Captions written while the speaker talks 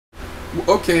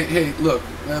Okay, hey, look,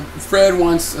 Fred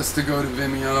wants us to go to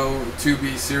Vimeo.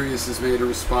 2B Serious has made a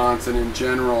response, and in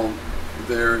general,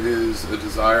 there is a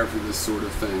desire for this sort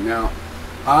of thing. Now,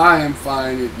 I am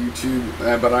fine at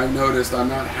YouTube, but I've noticed I'm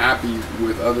not happy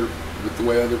with the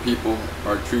way other people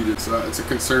are treated, so it's a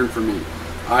concern for me.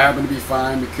 I happen to be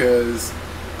fine because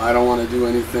I don't want to do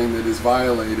anything that has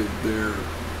violated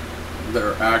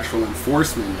their actual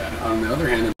enforcement yet. On the other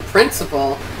hand, in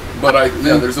Principle. but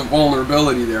yeah, there's a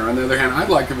vulnerability there. On the other hand, I'd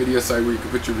like a video site where you can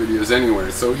put your videos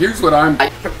anywhere. So here's what I'm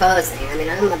proposing. I mean,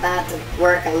 I'm about to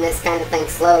work on this kind of thing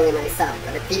slowly myself,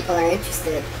 but if people are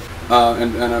interested,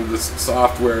 and of this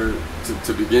software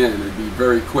to begin, it'd be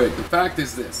very quick. The fact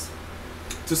is this: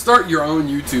 to start your own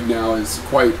YouTube now is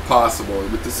quite possible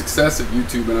with the success of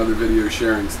YouTube and other video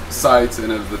sharing sites,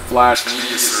 and of the Flash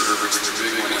Media Server, which is a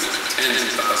big one, and tens of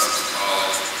thousands of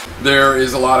dollars. There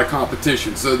is a lot of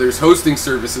competition. So there's hosting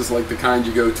services like the kind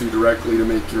you go to directly to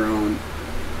make your own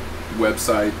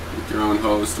website with your own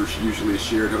host, or usually a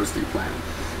shared hosting plan.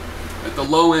 At the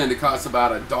low end, it costs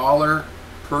about $1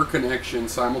 per connection,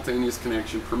 simultaneous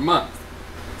connection per month.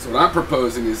 So what I'm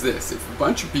proposing is this: if a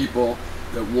bunch of people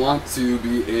that want to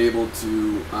be able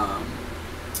to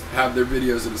have their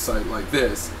videos at a site like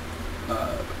this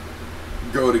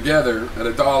go together at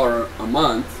 $1 a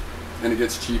month, and it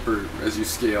gets cheaper as you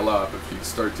scale up. If you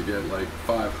start to get like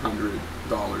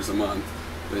 $500 a month,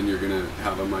 then you're going to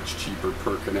have a much cheaper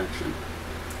per connection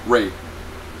rate.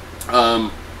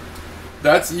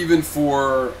 That's even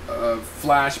for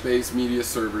Flash-based media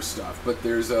server stuff, but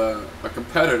there's a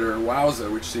competitor, Wowza,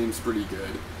 which seems pretty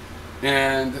good.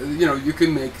 And you know, you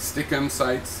can make Stick'em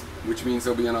sites, which means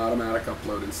there'll be an automatic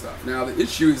upload and stuff. Now the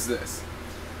issue is this: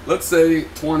 let's say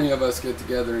 20 of us get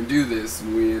together and do this,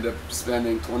 and we end up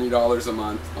spending $20 a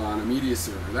month on a media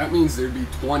server. That means there'd be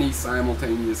 20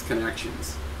 simultaneous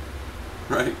connections,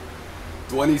 right?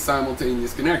 20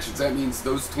 simultaneous connections. That means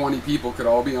those 20 people could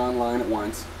all be online at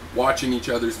once, watching each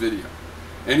other's video.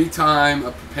 Anytime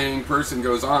a paying person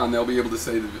goes on, they'll be able to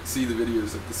see the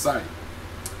videos at the site.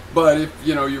 But if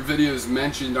you know your video is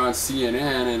mentioned on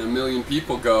CNN and 1 million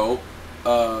people go,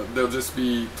 there'll just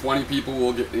be 20 people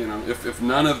will get, you know, if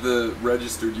none of the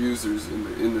registered users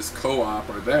in this co-op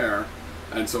are there,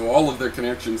 and so all of their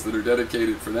connections that are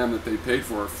dedicated for them that they paid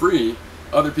for are free,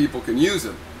 other people can use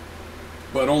them,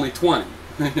 but only 20,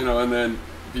 you know, and then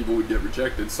people would get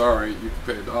rejected. Sorry, you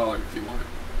can pay $1 if you want.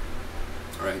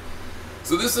 All right.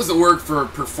 So this doesn't work for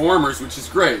performers, which is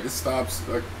great. This stops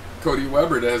Cody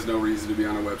Weber has no reason to be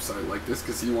on a website like this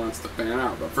because he wants to fan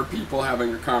out. But for people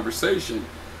having a conversation,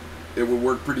 it would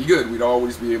work pretty good. We'd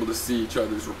always be able to see each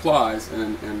other's replies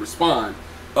and respond.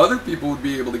 Other people would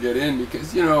be able to get in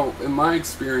because, you know, in my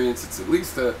experience, it's at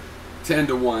least a 10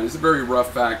 to 1. It's a very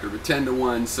rough factor, but 10 to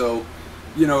 1. So,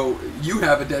 you know, you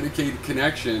have a dedicated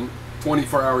connection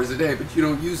 24 hours a day, but you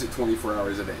don't use it 24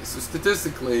 hours a day. So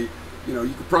statistically, you know,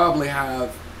 you could probably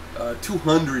have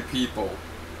 200 people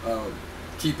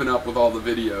keeping up with all the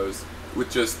videos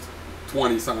with just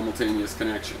 20 simultaneous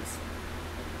connections.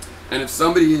 And if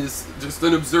somebody is just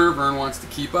an observer and wants to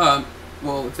keep up,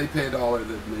 well, if they pay $1,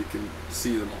 then they can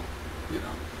see them all, you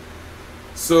know.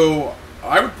 So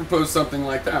I would propose something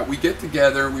like that. We get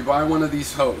together, we buy one of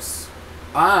these hosts.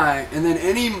 And then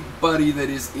anybody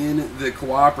that is in the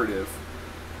cooperative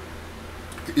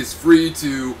is free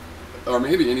to, or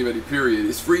maybe anybody period,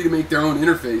 is free to make their own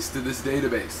interface to this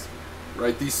database.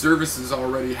 Right? These services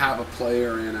already have a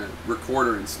player and a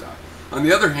recorder and stuff. On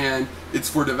the other hand, it's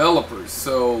for developers,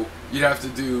 so you'd have to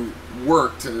do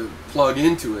work to plug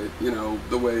into it, you know,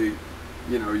 the way,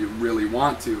 you know, you really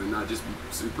want to, and not just be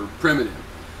super primitive.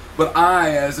 But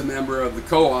I, as a member of the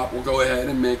co-op, will go ahead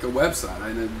and make a website.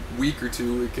 In a week or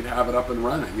two, we could have it up and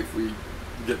running if we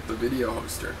get the video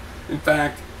hoster. In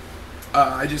fact,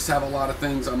 I just have a lot of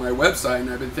things on my website, and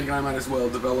I've been thinking I might as well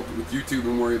develop it with YouTube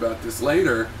and worry about this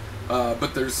later.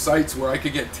 But there's sites where I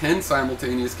could get 10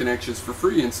 simultaneous connections for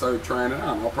free and start trying it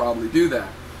out. I'll probably do that.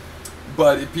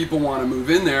 But if people want to move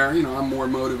in there, you know, I'm more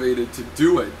motivated to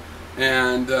do it.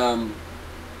 And,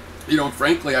 you know,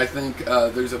 frankly, I think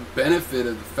there's a benefit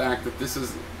of the fact that this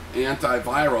is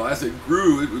antiviral. As it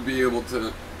grew, it would be able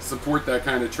to support that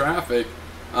kind of traffic.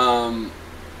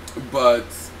 But,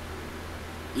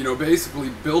 you know, basically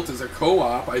built as a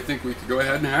co-op, I think we could go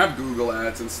ahead and have Google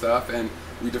ads and stuff, and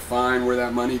we define where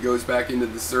that money goes back into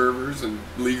the servers and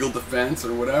legal defense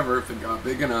or whatever if it got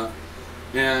big enough.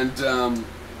 And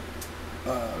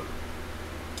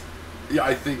yeah,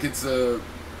 I think it's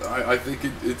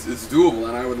doable,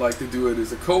 and I would like to do it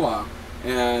as a co-op.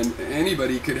 And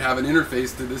anybody could have an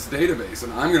interface to this database,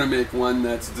 and I'm going to make one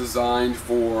that's designed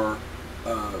for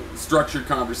structured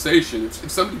conversation.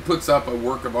 If somebody puts up a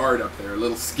work of art up there, a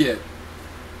little skit,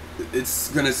 it's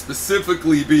going to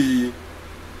specifically be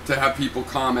to have people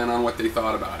comment on what they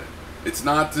thought about it. It's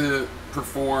not to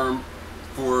perform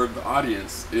for the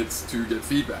audience, it's to get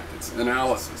feedback, it's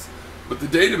analysis. But the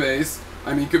database,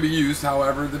 I mean, could be used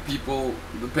however the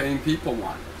paying people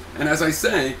want. And as I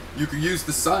say, you could use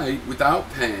the site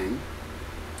without paying,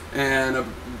 and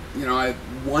you know, I have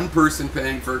one person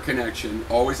paying for a connection,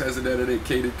 always has a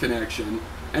dedicated connection,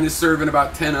 and is serving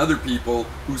about 10 other people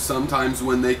who sometimes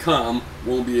when they come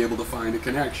won't be able to find a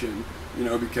connection, you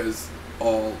know, because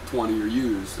all 20 are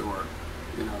used, or,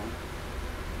 you know,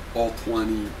 all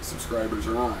 20 subscribers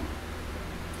are on.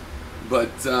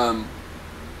 But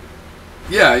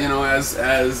yeah, you know, as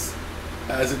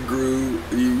it grew,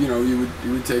 you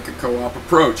would take a co-op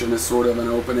approach, and it's sort of an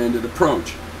open-ended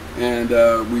approach, and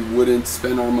we wouldn't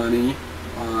spend our money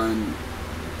on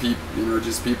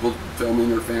just people filming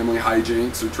their family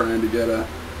hijinks or trying to get a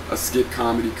skit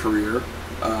comedy career,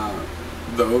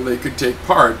 though they could take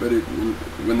part, but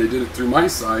when they did it through my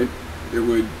site, it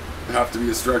would have to be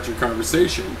a structured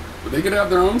conversation. But they could have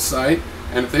their own site,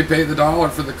 and if they pay the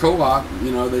 $1 for the co-op,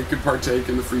 you know, they could partake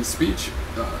in the free speech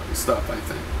stuff, I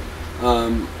think.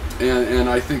 And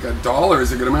I think $1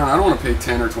 is a good amount. I don't want to pay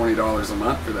 $10 or $20 a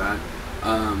month for that.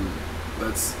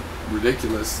 That's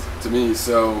ridiculous to me.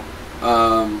 So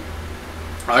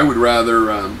I would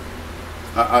rather,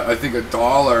 I think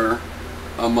 $1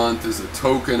 a month is a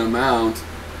token amount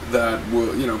that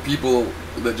will, you know, people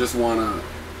that just want to,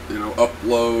 you know,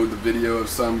 upload the video of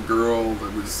some girl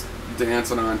that was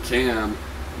dancing on cam,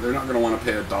 they're not going to want to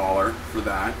pay $1 for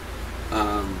that.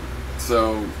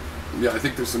 So yeah, I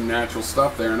think there's some natural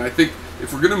stuff there, and I think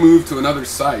if we're going to move to another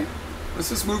site, let's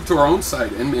just move to our own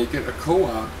site and make it a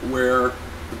co-op where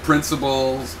the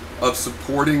principles of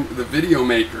supporting the video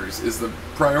makers is the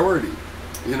priority.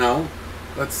 You know,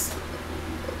 that's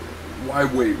why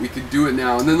wait. We could do it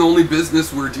now, and then the only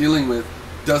business we're dealing with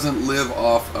doesn't live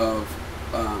off of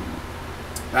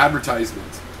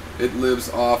advertisement. It lives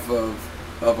off of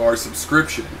our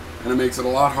subscription, and it makes it a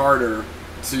lot harder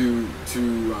to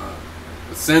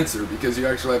censor, because you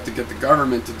actually have to get the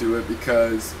government to do it,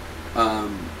 because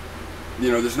you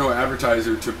know, there's no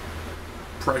advertiser to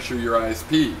pressure your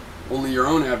ISP. Only your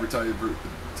own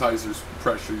advertisers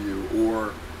pressure you,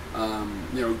 or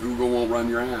you know, Google won't run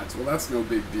your ads. Well, that's no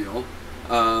big deal.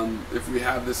 If we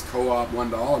have this co-op $1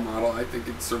 model, I think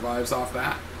it survives off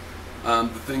that.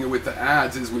 The thing with the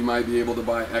ads is we might be able to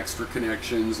buy extra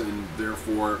connections, and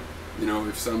therefore, you know,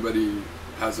 if somebody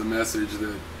has a message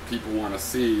that people want to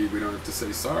see, we don't have to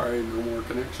say, sorry, no more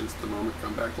connections at the moment,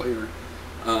 come back later,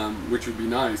 which would be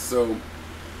nice. So,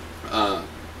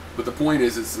 but the point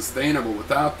is, it's sustainable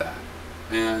without that.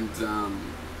 And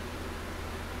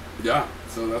yeah,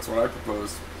 so that's what I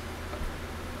propose.